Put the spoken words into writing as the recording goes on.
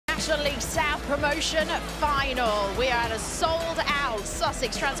National League South Promotion Final. We are at a sold-out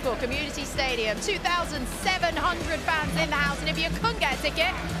Sussex Transport Community Stadium. 2,700 fans in the house, and if you couldn't get a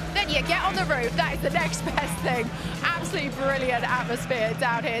ticket, then you get on the roof. That is the next best thing. Absolutely brilliant atmosphere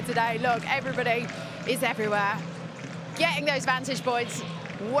down here today. Look, everybody is everywhere, getting those vantage points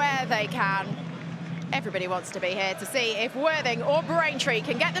where they can. Everybody wants to be here to see if Worthing or Braintree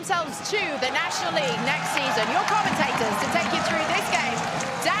can get themselves to the National League next season. Your commentators to take you through this game,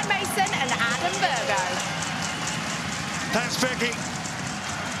 Dan Mason and Adam Virgo. Thanks, Becky.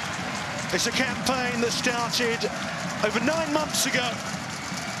 It's a campaign that started over 9 months ago,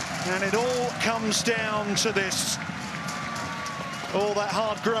 and it all comes down to this. All that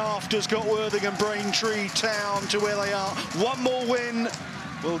hard graft has got Worthing and Braintree Town to where they are. One more win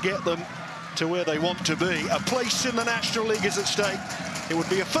will get them to where they want to be. A place in the National League is at stake. It would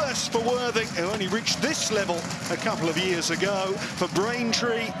be a first for Worthing, who only reached this level a couple of years ago. For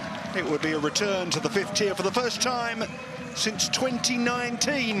Braintree, it would be a return to the 5th tier for the first time since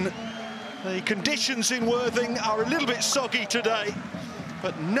 2019. The conditions in Worthing are a little bit soggy today,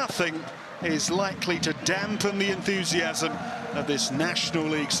 but nothing is likely to dampen the enthusiasm of this National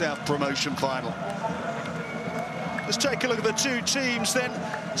League South Promotion Final. Let's take a look at the two teams then,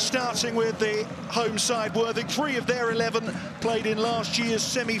 starting with the home side, Worthing. 3 of their 11 played in last year's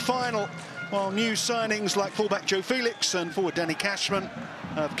semi-final, while new signings like fullback Joe Felix and forward Danny Cashman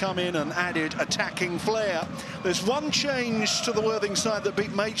have come in and added attacking flair. There's one change to the Worthing side that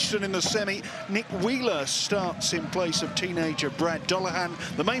beat Maidstone in the semi. Nick Wheeler starts in place of teenager Brad Dollahan.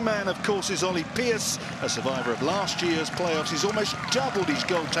 The main man, of course, is Ollie Pearce, a survivor of last year's playoffs. He's almost doubled his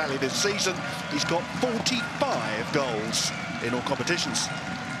goal tally this season. He's got 45 goals in all competitions.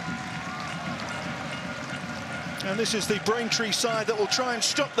 And this is the Braintree side that will try and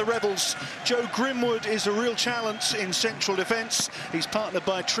stop the Rebels. Joe Grimwood is a real challenge in central defence. He's partnered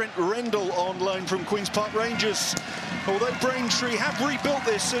by Trent Rendell on loan from Queen's Park Rangers. Although Braintree have rebuilt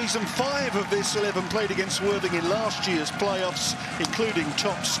this season, 5 of this 11 played against Worthing in last year's playoffs, including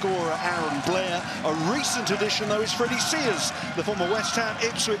top scorer Aaron Blair. A recent addition, though, is Freddie Sears. The former West Ham,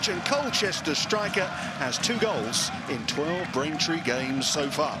 Ipswich and Colchester striker has 2 goals in 12 Braintree games so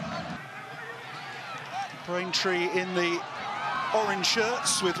far. Braintree in the orange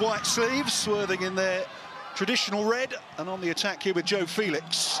shirts with white sleeves, Worthing in their traditional red, and on the attack here with Joe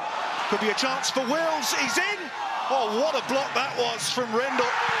Felix. Could be a chance for Wills, he's in! Oh, what a block that was from Rendell.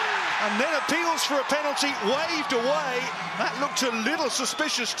 And then appeals for a penalty, waved away. That looked a little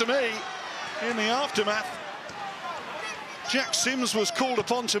suspicious to me in the aftermath. Jack Sims was called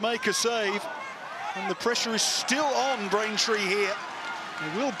upon to make a save, and the pressure is still on Braintree here.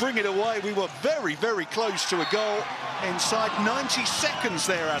 They will bring it away. We were very, very close to a goal inside 90 seconds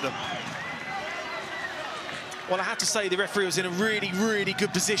there, Adam. Well, I have to say the referee was in a really, really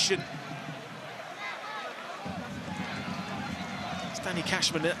good position. Danny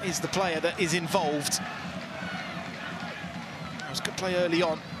Cashman is the player that is involved. That was a good play early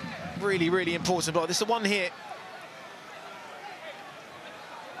on. Really, really important block. This is the one here.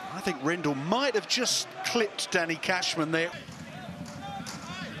 I think Rendell might have just clipped Danny Cashman there.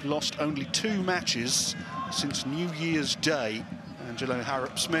 Lost only 2 matches since New Year's Day, Angelo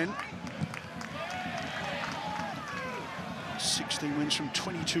Harrop's men. 16 wins from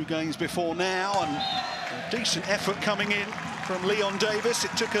 22 games before now, and a decent effort coming in from Leon Davis.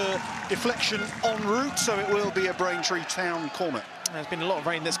 It took a deflection en route, so it will be a Braintree Town corner. There's been a lot of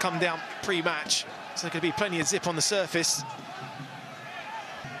rain that's come down pre-match, so there could be plenty of zip on the surface.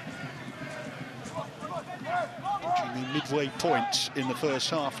 The midway point in the first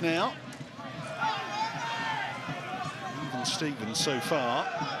half now. Even Stevens so far.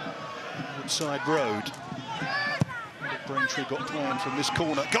 Woodside Road. What Braintree got planned from this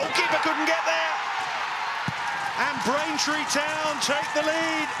corner. Goalkeeper couldn't get there. And Braintree Town take the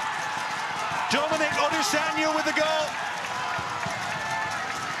lead. Dominic Odusanya with the goal.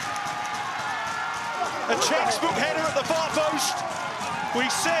 A textbook header at the far post. We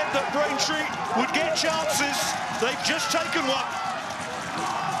said that Braintree would get chances. They've just taken one.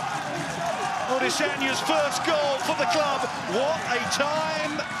 Odusanya's first goal for the club. What a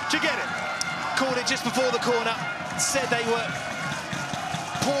time to get it. Called it just before the corner. Said they were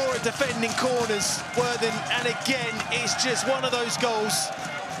poor at defending corners, Worthing, and again, it's just one of those goals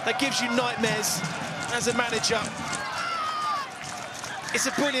that gives you nightmares as a manager. It's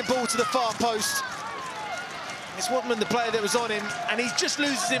a brilliant ball to the far post. It's Woodman, the player that was on him, and he just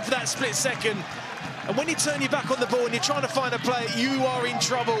loses him for that split second. And when you turn your back on the ball and you're trying to find a player, you are in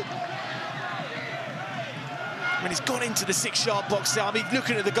trouble. When he's gone into the 6-yard box now, I mean,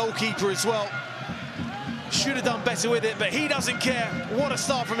 looking at the goalkeeper as well. Should have done better with it, but he doesn't care. What a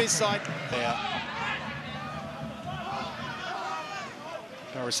start from his side. Yeah.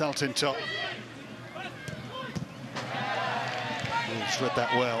 Result in top. He's read that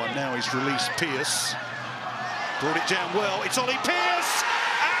well, and now he's released Pearce. Brought it down well. It's Ollie Pearce!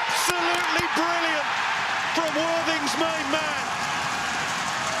 Absolutely brilliant from Worthing's main man.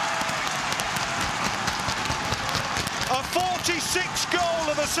 A 46th goal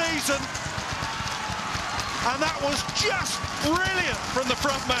of the season. And that was just brilliant from the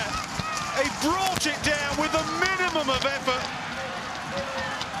front man. He brought it down with a minimum of effort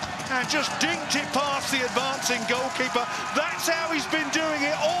and just dinked it past the advancing goalkeeper. That's how he's been doing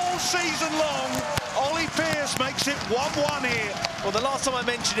it all season long. Ollie Pearce makes it 1-1 here. Well, the last time I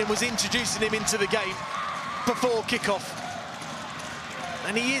mentioned him was introducing him into the game before kickoff.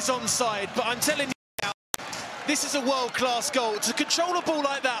 And he is onside, but I'm telling you now, this is a world-class goal. To control a ball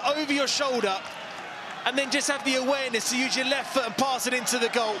like that over your shoulder and then just have the awareness to use your left foot and pass it into the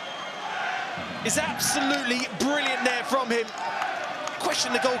goal is absolutely brilliant there from him.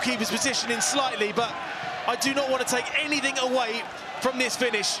 Question the goalkeeper's positioning slightly, but I do not want to take anything away from this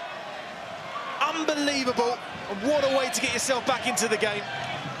finish. Unbelievable. And what a way to get yourself back into the game.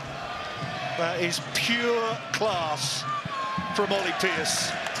 That is pure class from Ollie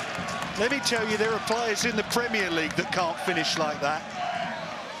Pearce. Let me tell you, there are players in the Premier League that can't finish like that.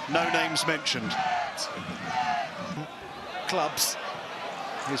 No names mentioned. Clubs.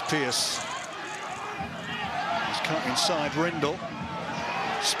 Here's Pearce. He's cut inside Rindle.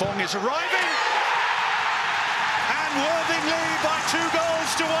 Spong is arriving. And Worthing lead by 2-1.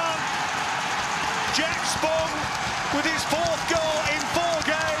 Jack Spong with his 4th goal in 4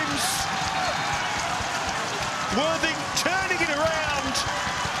 games. Worthing turning it around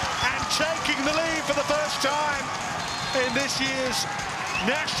and taking the lead for the first time in this year's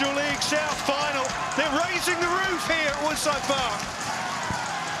National League South final. They're raising the roof here at Woodside Park.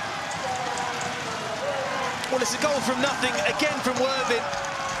 Well, it's a goal from nothing, again from Worthing.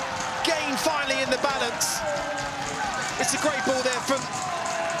 Gain finally in the balance. It's a great ball there from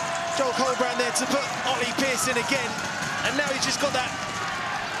Joel Colbrand there to put Ollie Pearce in again. And now he's just got that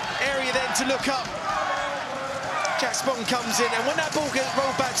area then to look up. Jack Spong comes in, and when that ball gets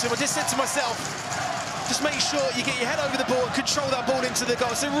rolled back to him, I just said to myself, just make sure you get your head over the ball and control that ball into the goal.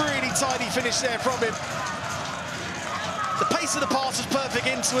 It's a really tidy finish there from him. The pace of the pass was perfect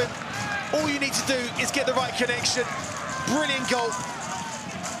into him. All you need to do is get the right connection. Brilliant goal.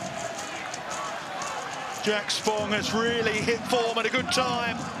 Jack Spong has really hit form at a good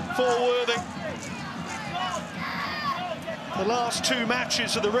time for Worthing. The last 2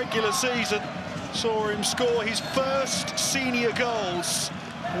 matches of the regular season saw him score his first senior goals.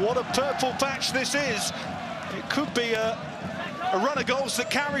 What a purple patch this is. It could be a run of goals that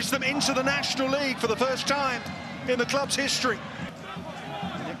carries them into the National League for the first time in the club's history.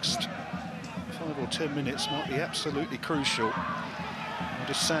 The next 5 or 10 minutes might be absolutely crucial.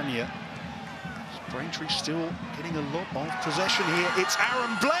 Adesanya. Braintree still getting a lot of possession here. It's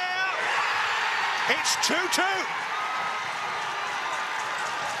Aaron Blair. It's 2-2.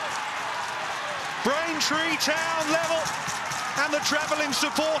 Braintree town level, and the travelling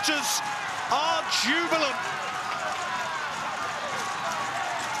supporters are jubilant.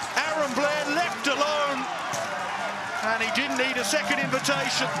 Aaron Blair left alone, and he didn't need a second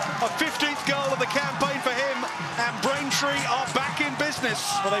invitation. A 15th goal of the campaign for him, and Braintree are back in business.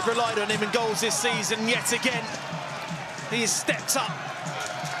 Well, they've relied on him in goals this season yet again. He has stepped up.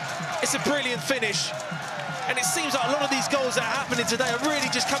 It's a brilliant finish. And it seems like a lot of these goals that are happening today are really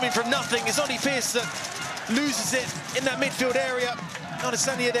just coming from nothing. It's Ollie Pearce that loses it in that midfield area.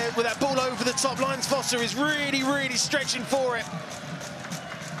 Adesanya there with that ball over the top. Lyons Foster is really, really stretching for it.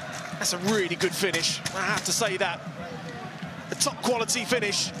 That's a really good finish, I have to say that. A top quality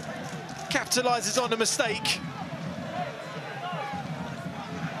finish. Capitalises on a mistake.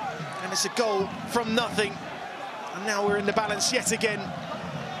 And it's a goal from nothing. And now we're in the balance yet again.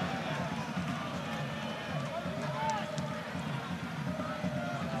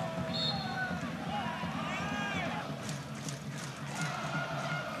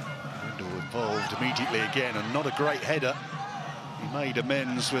 Involved immediately again, and not a great header. He made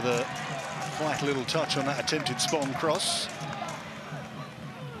amends with a quite little touch on that attempted Spong cross.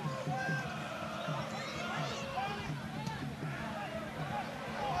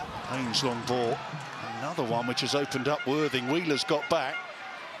 Payne's long ball, another one which has opened up Worthing. Wheeler's got back.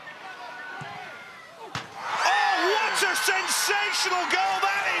 Oh, what a sensational goal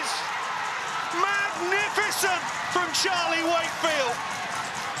that is! Magnificent from Charlie Wakefield.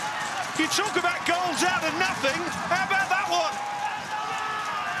 You talk about goals out of nothing, how about that one?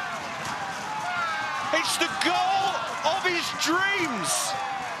 It's the goal of his dreams.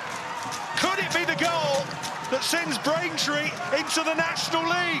 Could it be the goal that sends Braintree into the National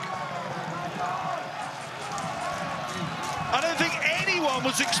League? I don't think anyone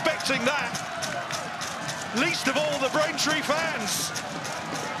was expecting that, least of all the Braintree fans,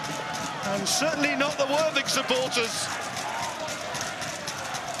 and certainly not the Worthing supporters.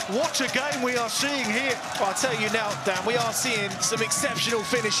 What a game we are seeing here. Well, I'll tell you now, Dan, we are seeing some exceptional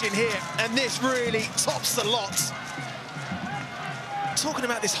finishing here, and this really tops the lot. Talking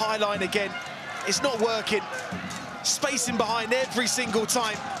about this high line again, it's not working. Spacing behind every single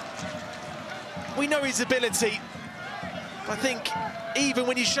time. We know his ability. I think even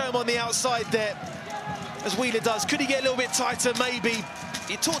when you show him on the outside there, as Wheeler does, could he get a little bit tighter? Maybe.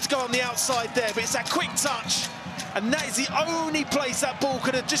 He taught to go on the outside there, but it's that quick touch. And that is the only place that ball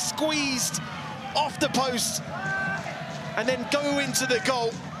could have just squeezed off the post and then go into the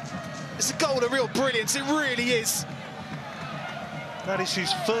goal. It's a goal of real brilliance, it really is. That is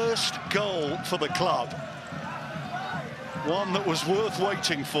his first goal for the club. One that was worth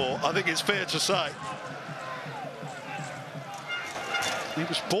waiting for, I think it's fair to say. He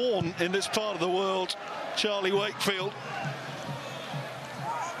was born in this part of the world, Charlie Wakefield.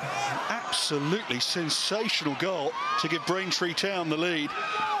 Absolutely sensational goal to give Braintree Town the lead.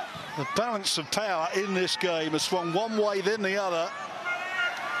 The balance of power in this game has swung one way, then the other.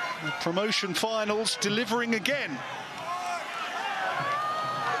 The promotion finals delivering again.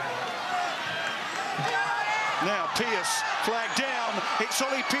 Now Pearce, flag down. It's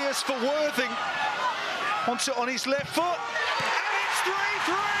Ollie Pearce for Worthing. Wants it on his left foot. And it's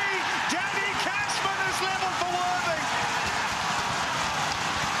 3-3. Danny Cashman has levelled for Worthing.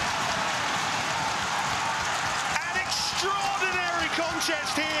 An extraordinary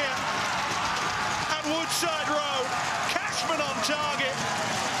contest here at Woodside Road. Cashman on target.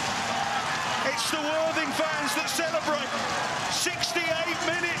 It's the Worthing fans that celebrate. 68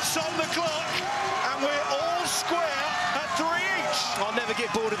 minutes on the clock, and we're all square at 3 each. I'll never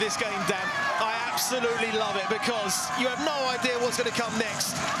get bored of this game, Dan. I absolutely love it because you have no idea what's going to come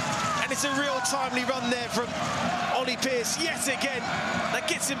next. And it's a real timely run there from Ollie Pearce yet again. That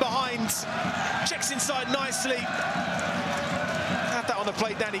gets him behind, checks inside nicely. Have that on the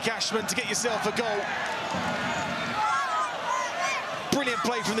plate, Danny Cashman, to get yourself a goal. Brilliant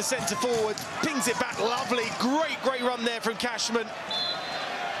play from the centre forward, pings it back, lovely, great run there from Cashman.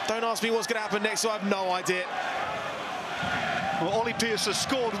 Don't ask me what's going to happen next, so I have no idea. Well, Ollie Pearce has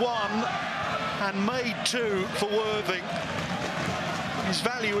scored one and made two for Worthing. His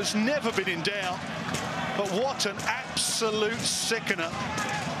value has never been in doubt, but what an absolute sickener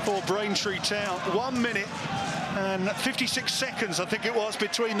for Braintree Town. 1 minute and 56 seconds, I think it was,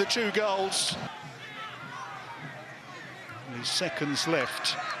 between the two goals. Seconds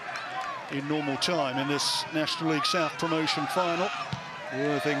left in normal time in this National League South promotion final.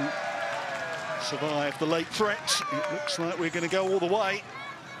 Worthing survived the late threat. It looks like we're going to go all the way.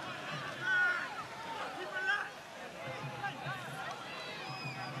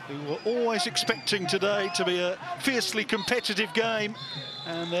 We were always expecting today to be a fiercely competitive game,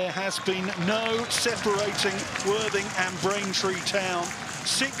 and there has been no separating Worthing and Braintree Town.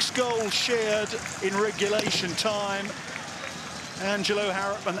 6 goals shared in regulation time. Angelo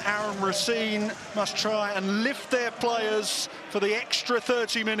Harrop and Aaron Racine must try and lift their players for the extra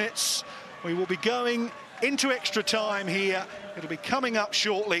 30 minutes. We will be going into extra time here. It'll be coming up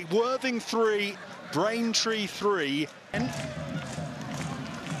shortly. Worthing 3, Braintree 3. Can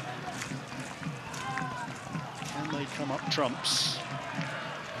they come up trumps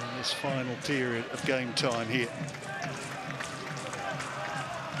in this final period of game time here?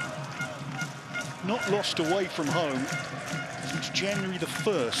 Not lost away from home since January the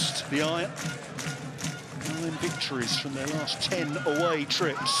 1st, the Iron. 9 victories from their last 10 away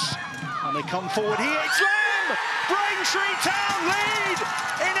trips. And they come forward here, it's Lamb! Braintree Town lead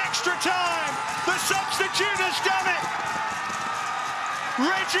in extra time. The substitute has done it.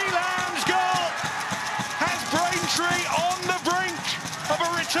 Reggie Lamb's goal has Braintree on the brink of a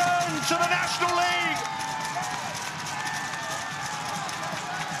return to the National League.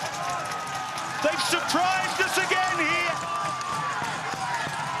 They've surprised us again here.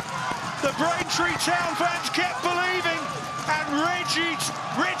 The Braintree Town fans kept believing, and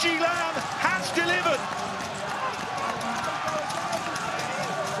Reggie Lamb has delivered.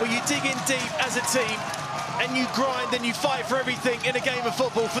 Well, you dig in deep as a team, and you grind and you fight for everything in a game of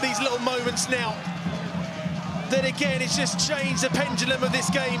football for these little moments now. Then again, it's just changed the pendulum of this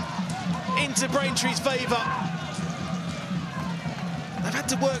game into Braintree's favour. They've had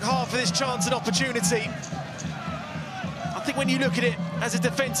to work hard for this chance and opportunity. I think when you look at it as a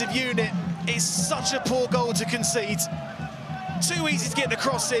defensive unit, It's such a poor goal to concede. Too easy to get the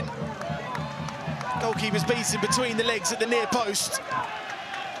cross in. Goalkeeper's beaten between the legs at the near post.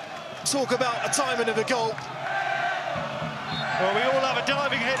 Talk about a timing of a goal. Well, we all have a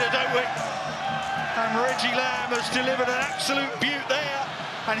diving header, don't we? And Reggie Lamb has delivered an absolute beaut there.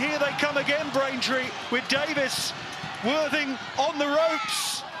 And here they come again, Braintree, with Davis. Worthing on the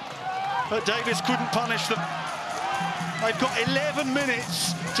ropes. But Davis couldn't punish them. They've got 11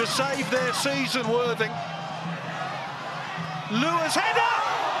 minutes to save their season, Worthing. Lewis header,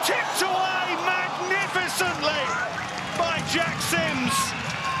 tipped away magnificently by Jack Sims.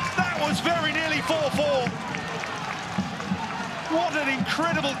 That was very nearly 4-4. What an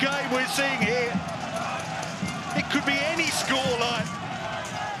incredible game we're seeing here. It could be any scoreline.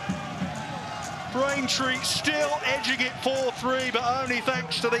 Braintree still edging it 4-3, but only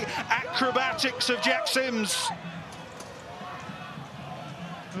thanks to the acrobatics of Jack Sims.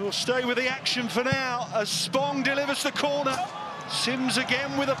 We'll stay with the action for now as Spong delivers the corner. Sims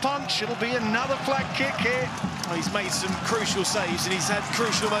again with a punch. It'll be another flag kick here. Well, he's made some crucial saves and he's had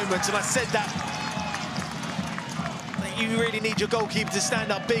crucial moments, and I said that you really need your goalkeeper to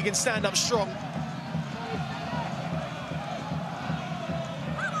stand up big and stand up strong.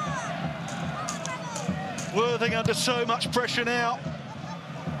 Worthing under so much pressure now.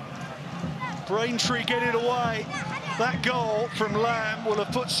 Braintree get it away. That goal from Lamb will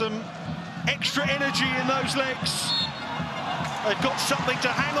have put some extra energy in those legs. They've got something to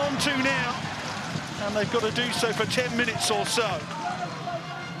hang on to now, and they've got to do so for 10 minutes or so.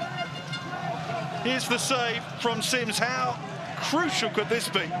 Here's the save from Sims. How crucial could this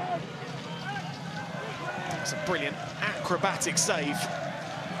be? It's a brilliant acrobatic save.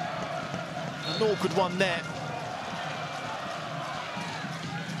 An awkward one there.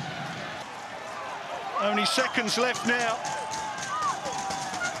 Only seconds left now.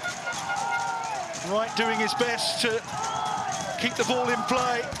 Wright doing his best to keep the ball in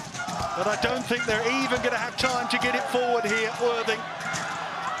play, but I don't think they're even going to have time to get it forward here, Worthing.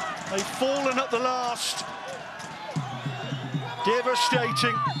 They've fallen at the last.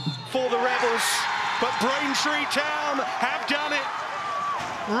 Devastating for the Rebels, but Braintree Town have done it.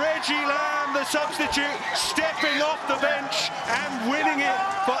 Reggie Lamb, the substitute, stepping off the bench and winning it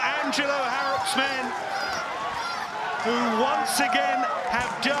for Angelo Harrop's men, who once again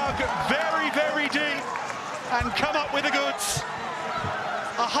have dug very, very deep and come up with the goods.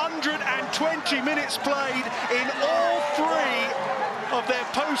 120 minutes played in all 3 of their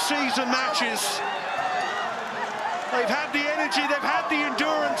post-season matches. They've had the energy, they've had the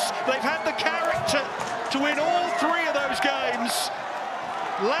endurance, they've had the character to win all 3 of those games.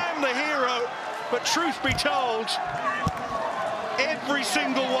 Lamb the hero, but truth be told, every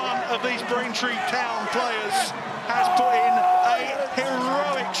single one of these Braintree Town players has put in a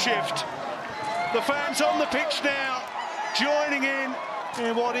heroic shift. The fans on the pitch now joining in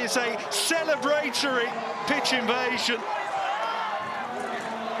what is a celebratory pitch invasion.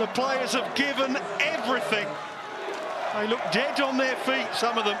 The players have given everything. They look dead on their feet,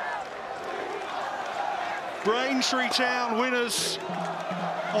 some of them. Braintree Town winners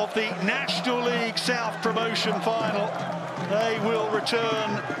of the National League South Promotion Final. They will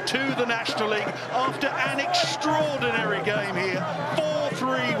return to the National League after an extraordinary game here.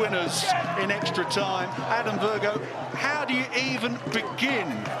 4-3 winners in extra time. Adam Virgo, how do you even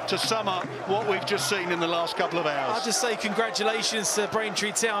begin to sum up what we've just seen in the last couple of hours? I'll just say congratulations to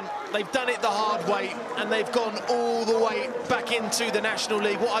Braintree Town. They've done it the hard way and they've gone all the way back into the National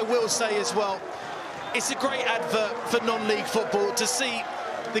League. What I will say as well, it's a great advert for non-league football to see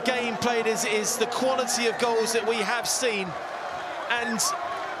the game played as it is, the quality of goals that we have seen, and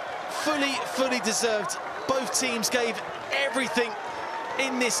fully deserved. Both teams gave everything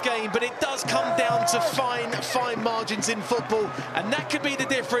in this game, but it does come down to fine margins in football, and that could be the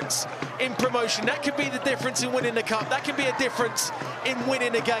difference in promotion. That could be the difference in winning the cup. That could be a difference in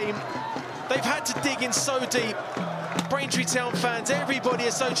winning a game. They've had to dig in so deep. Braintree Town fans, everybody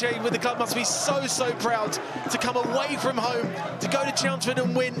associated with the club must be so proud to come away from home, to go to Chelmsford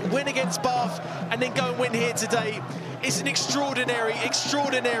and win against Bath, and then go and win here today. It's an extraordinary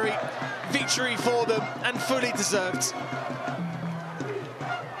victory for them, and fully deserved.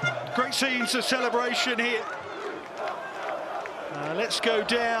 Great scenes of celebration here. Let's go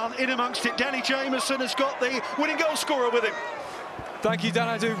down in amongst it. Danny Jameson has got the winning goal scorer with him. Thank you, Dan.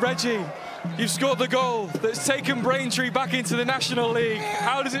 I do. Reggie, you've scored the goal that's taken Braintree back into the National League.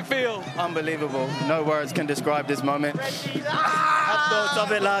 How does it feel? Unbelievable. No words can describe this moment. Had thoughts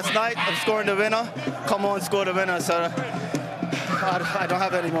of it last night of scoring the winner. Come on, score the winner. So I don't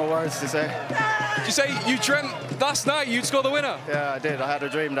have any more words to say. Did you say you dreamt last night you'd score the winner? Yeah, I did. I had a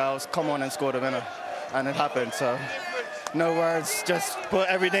dream that I was come on and score the winner, and it happened. So no words, just put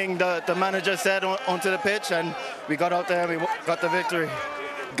everything the manager said onto the pitch, and we got out there and we got the victory.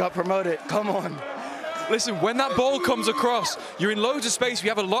 Got promoted. Come on. Listen, when that ball comes across, you're in loads of space, you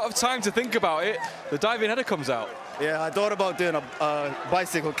have a lot of time to think about it, the diving header comes out. Yeah, I thought about doing a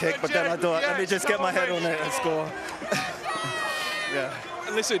bicycle kick, but then I thought, let me just get my head on it and score. Yeah.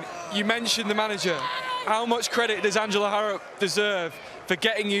 Listen, you mentioned the manager. How much credit does Angela Harrop deserve for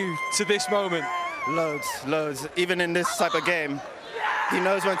getting you to this moment? Loads, loads. Even in this type of game, he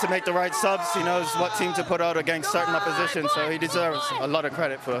knows when to make the right subs. He knows what team to put out against certain opposition. So he deserves a lot of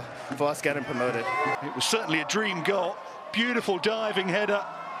credit for us getting promoted. It was certainly a dream goal. Beautiful diving header,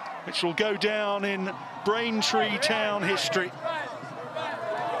 which will go down in Braintree town history.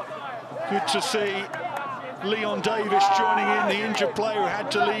 Good to see Leon Davis joining in, the injured player who had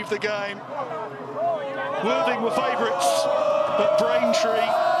to leave the game. Worthing were favourites, but Braintree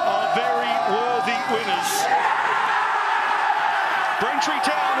are very worthy winners. Braintree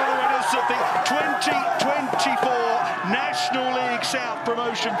Town are the winners of the 2024 National League South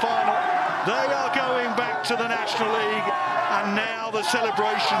Promotion Final. They are going back to the National League, and now the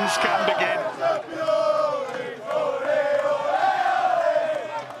celebrations can begin.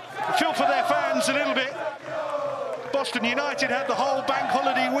 I feel for their fans a little bit. Boston United had the whole bank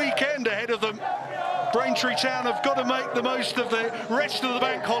holiday weekend ahead of them. Braintree Town have got to make the most of the rest of the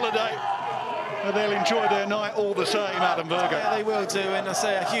bank holiday. They'll enjoy their night all the same, Adam Virgo. Yeah, they will do, and I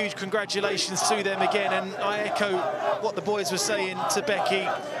say a huge congratulations to them again, and I echo what the boys were saying to Becky.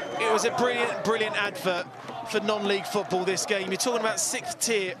 It was a brilliant, brilliant advert for non-league football, this game. You're talking about 6th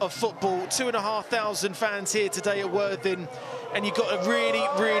tier of football, 2,500 fans here today at Worthing, and you've got a really,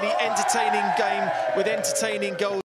 really entertaining game with entertaining goals.